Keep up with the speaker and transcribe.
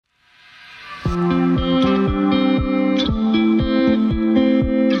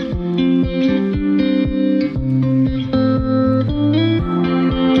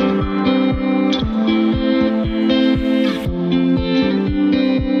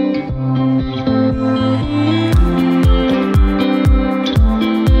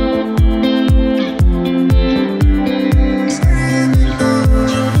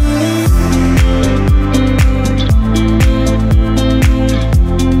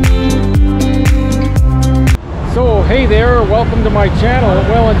Hey there, welcome to my channel.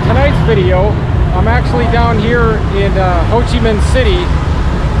 Well, in tonight's video, I'm actually down here in Ho Chi Minh City,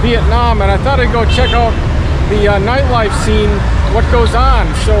 Vietnam, and I thought I'd go check out the nightlife scene, what goes on.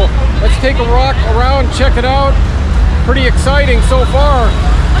 So let's take a walk around, check it out. Pretty exciting so far.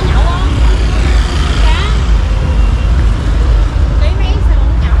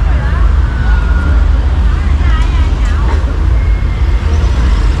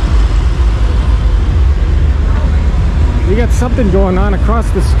 We got something going on across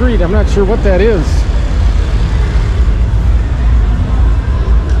the street. I'm not sure what that is.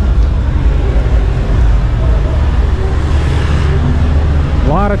 A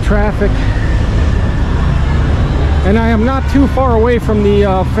lot of traffic. And I am not too far away from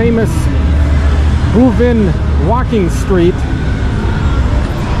the famous Vu Vinh walking street.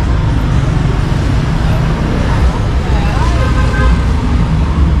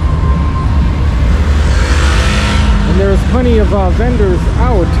 There's plenty of vendors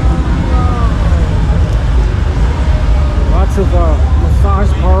out. Lots of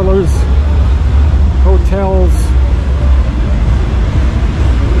massage parlors, hotels.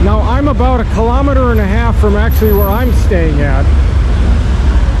 Now I'm about 1.5 kilometers from actually where I'm staying at.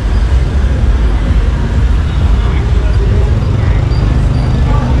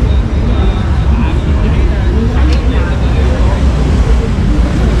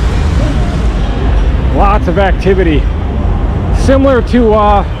 Lots of activity, similar to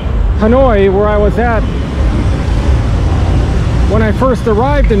Hanoi, where I was at when I first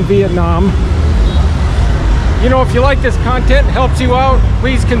arrived in Vietnam. You know, if you like this content, helps you out,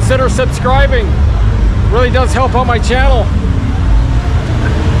 please consider subscribing. It really does help out my channel.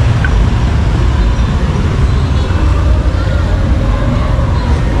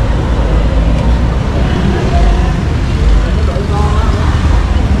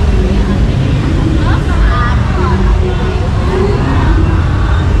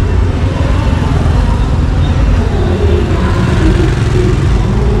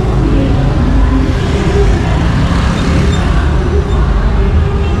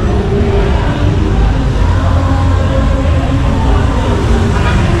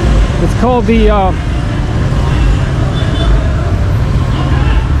 Called the how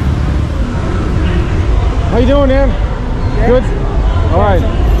you doing, man? Good? All right.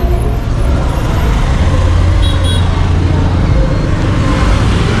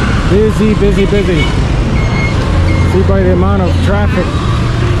 Busy, busy, busy. See by the amount of traffic.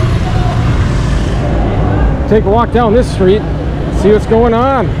 Take a walk down this street, see what's going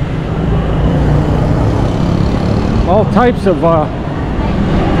on. All types of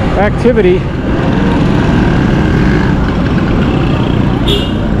activity.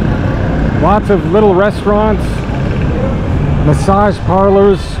 Lots of little restaurants, massage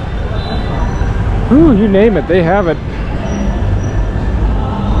parlors. Ooh, you name it, they have it.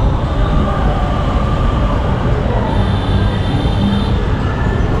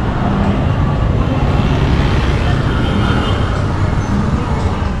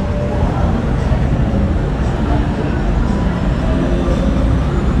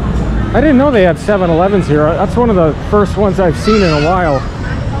 I didn't know they had 7-Elevens here. That's one of the first ones I've seen in a while.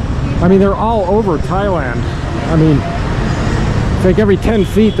 I mean, they're all over Thailand. I mean, it's like every 10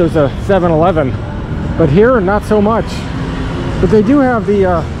 feet there's a 7-Eleven. But here, not so much. But they do have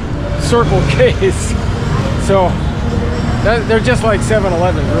the Circle K's. So, they're just like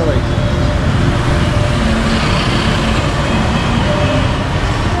 7-Elevens, really.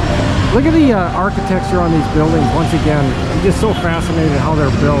 Look at the architecture on these buildings once again. I'm just so fascinated how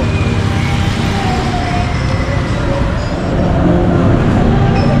they're built.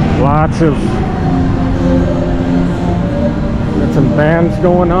 Lots of, got some bands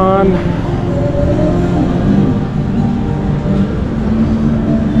going on.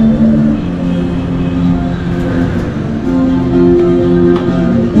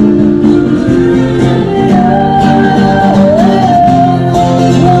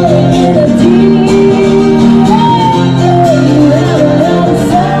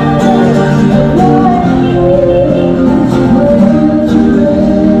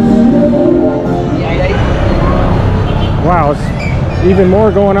 Even more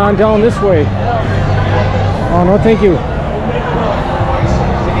more going on down this way. Oh no, thank you. Look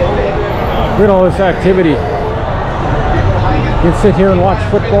at all this activity. You can sit here and watch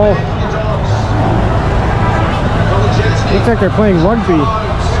football. Looks like they're playing rugby.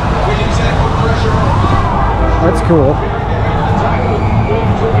 That's cool.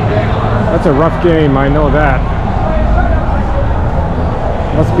 That's a rough game, I know that.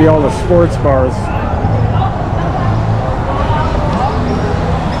 Must be all the sports bars.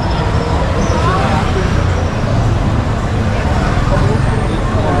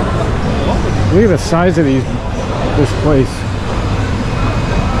 Look at the size of this place.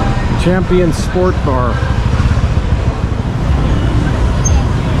 Champion Sport Bar.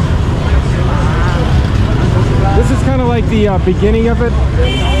 This is kind of like the beginning of it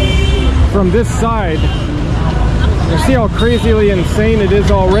from this side. You see how crazily insane it is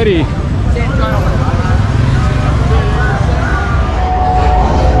already.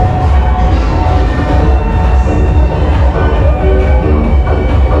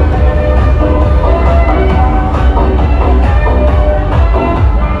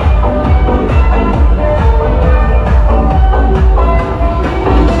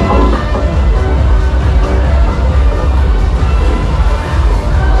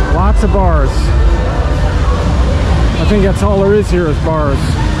 Lots of bars. I think that's all there is here is bars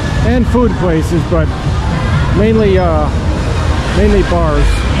and food places, but mainly bars.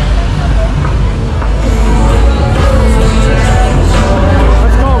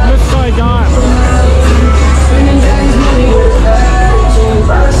 Let's go, Miss Saigon.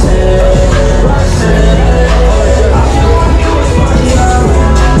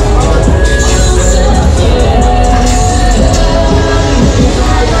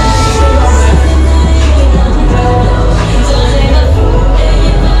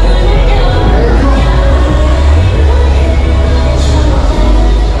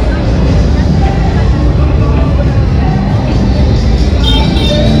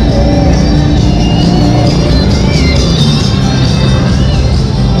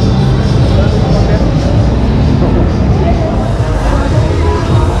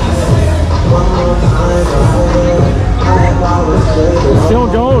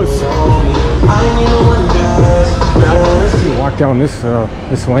 Down this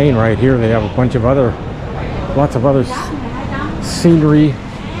lane right here, they have a bunch of lots of other scenery.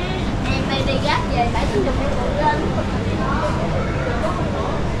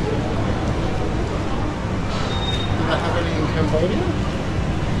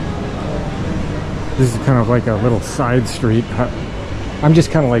 This is kind of like a little side street. I'm just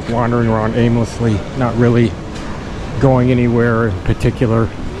kind of like wandering around aimlessly, not really going anywhere in particular,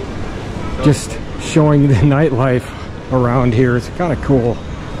 just showing the nightlife around here. It's kind of cool.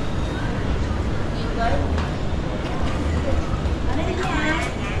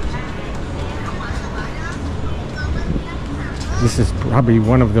 This is probably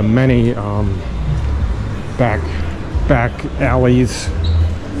one of the many back alleys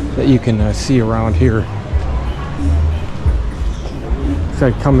that you can see around here. It's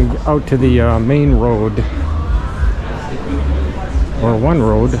like coming out to the main road, or one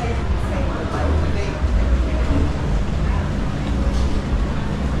road.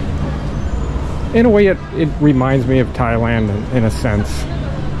 In a way, it reminds me of Thailand in a sense,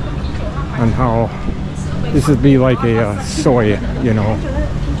 on how this would be like a soy, you know.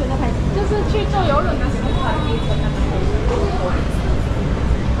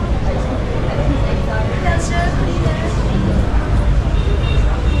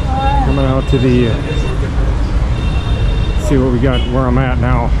 Coming out to the, see what we got where I'm at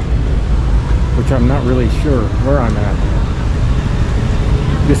now, which I'm not really sure where I'm at.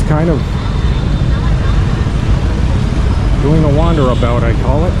 Just kind of doing a wander-about, I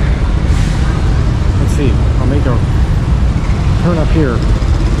call it. Let's see, I'll make a turn up here.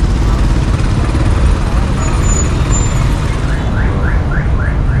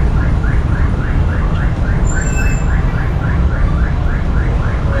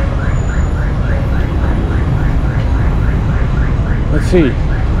 Let's see.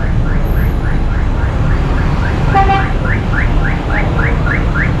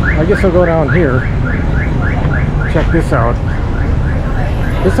 I guess I'll go down here. Check this out.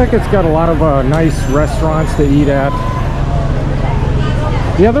 Looks like it's got a lot of nice restaurants to eat at.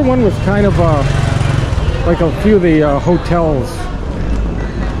 The other one was kind of like a few of the hotels.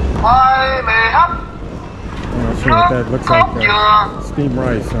 I'm not sure what that looks like. Steamed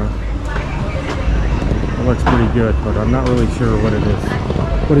rice, huh? It looks pretty good, but I'm not really sure what it is.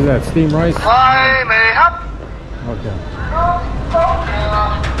 What is that, steamed rice? Okay.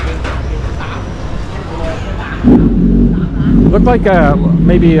 Looked like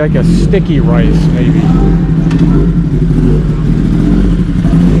maybe like a sticky rice, maybe.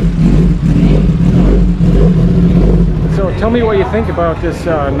 So tell me what you think about this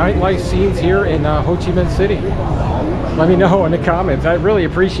nightlife scenes here in Ho Chi Minh City. Let me know in the comments. I really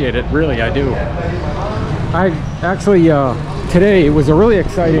appreciate it. Really, I do. I actually, today was a really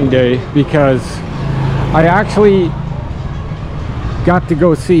exciting day because I actually got to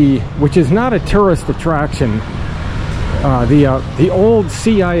go see, which is not a tourist attraction, the old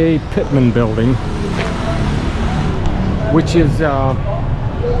CIA Pittman building, which is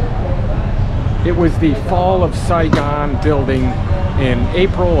it was the fall of Saigon building in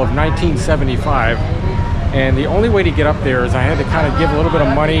April of 1975, and the only way to get up there is I had to kind of give a little bit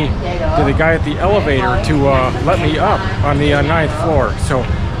of money to the guy at the elevator to let me up on the 9th floor. So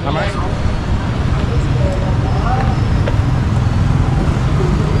I'm actually...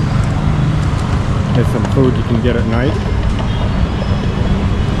 There's some food you can get at night.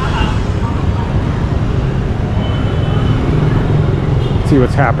 Let's see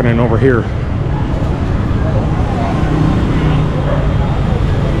what's happening over here.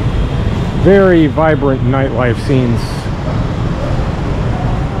 Very vibrant nightlife scenes.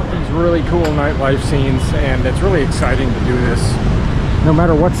 These really cool nightlife scenes, and it's really exciting to do this. No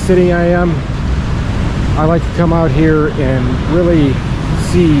matter what city I am, I like to come out here and really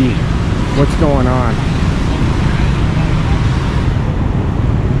see what's going on.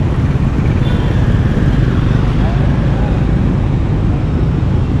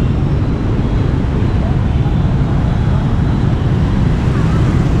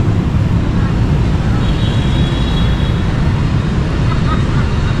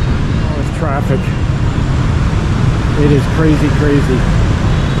 Traffic. It is crazy, crazy.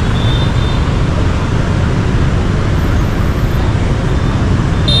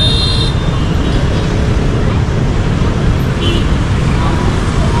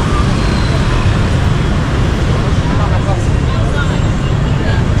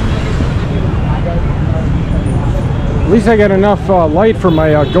 At least I got enough light for my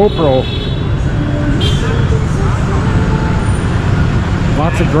GoPro.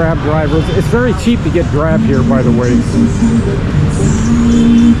 Lots of Grab drivers. It's very cheap to get Grab here, by the way.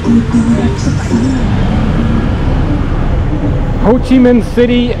 Ho Chi Minh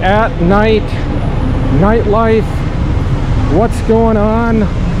City at night. Nightlife. What's going on?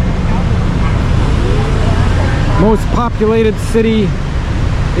 Most populated city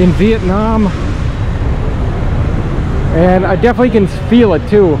in Vietnam. And I definitely can feel it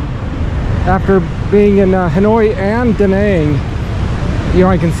too. After being in Hanoi and Da Nang, you know,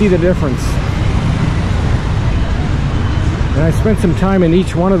 I can see the difference. And I spent some time in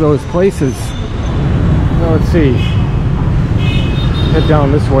each one of those places. Now let's see. Head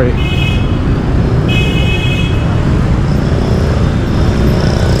down this way.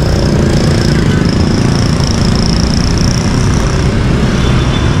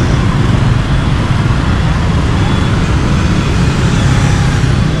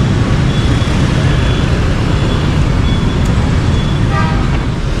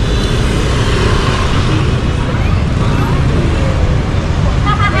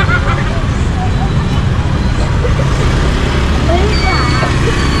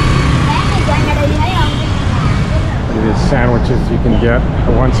 Sandwiches you can get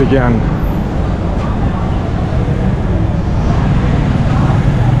once again.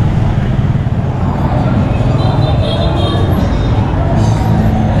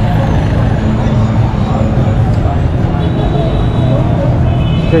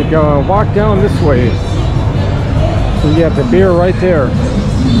 Take a walk down this way. So you have the beer right there.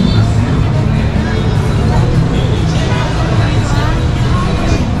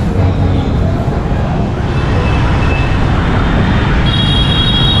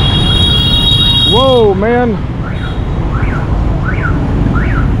 Whoa, man.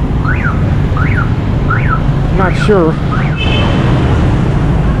 Not sure.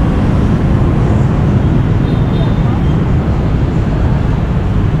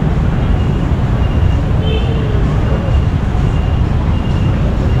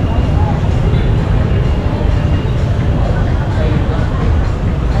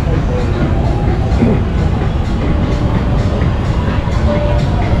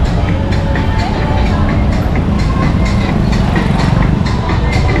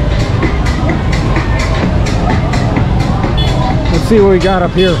 See what we got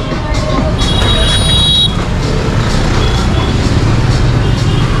up here.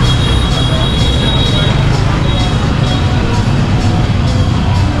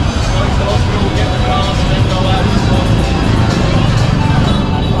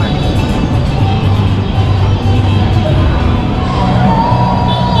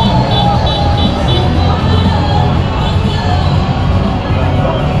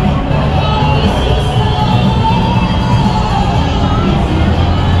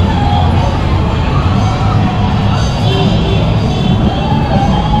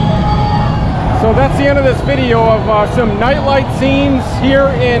 the end of this video of some nightlife scenes here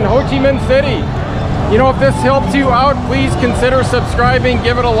in Ho Chi Minh City. You know, if this helps you out, please consider subscribing,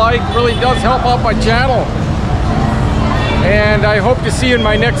 give it a like. It really does help out my channel. And I hope to see you in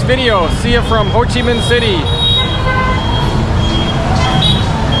my next video. See you from Ho Chi Minh City.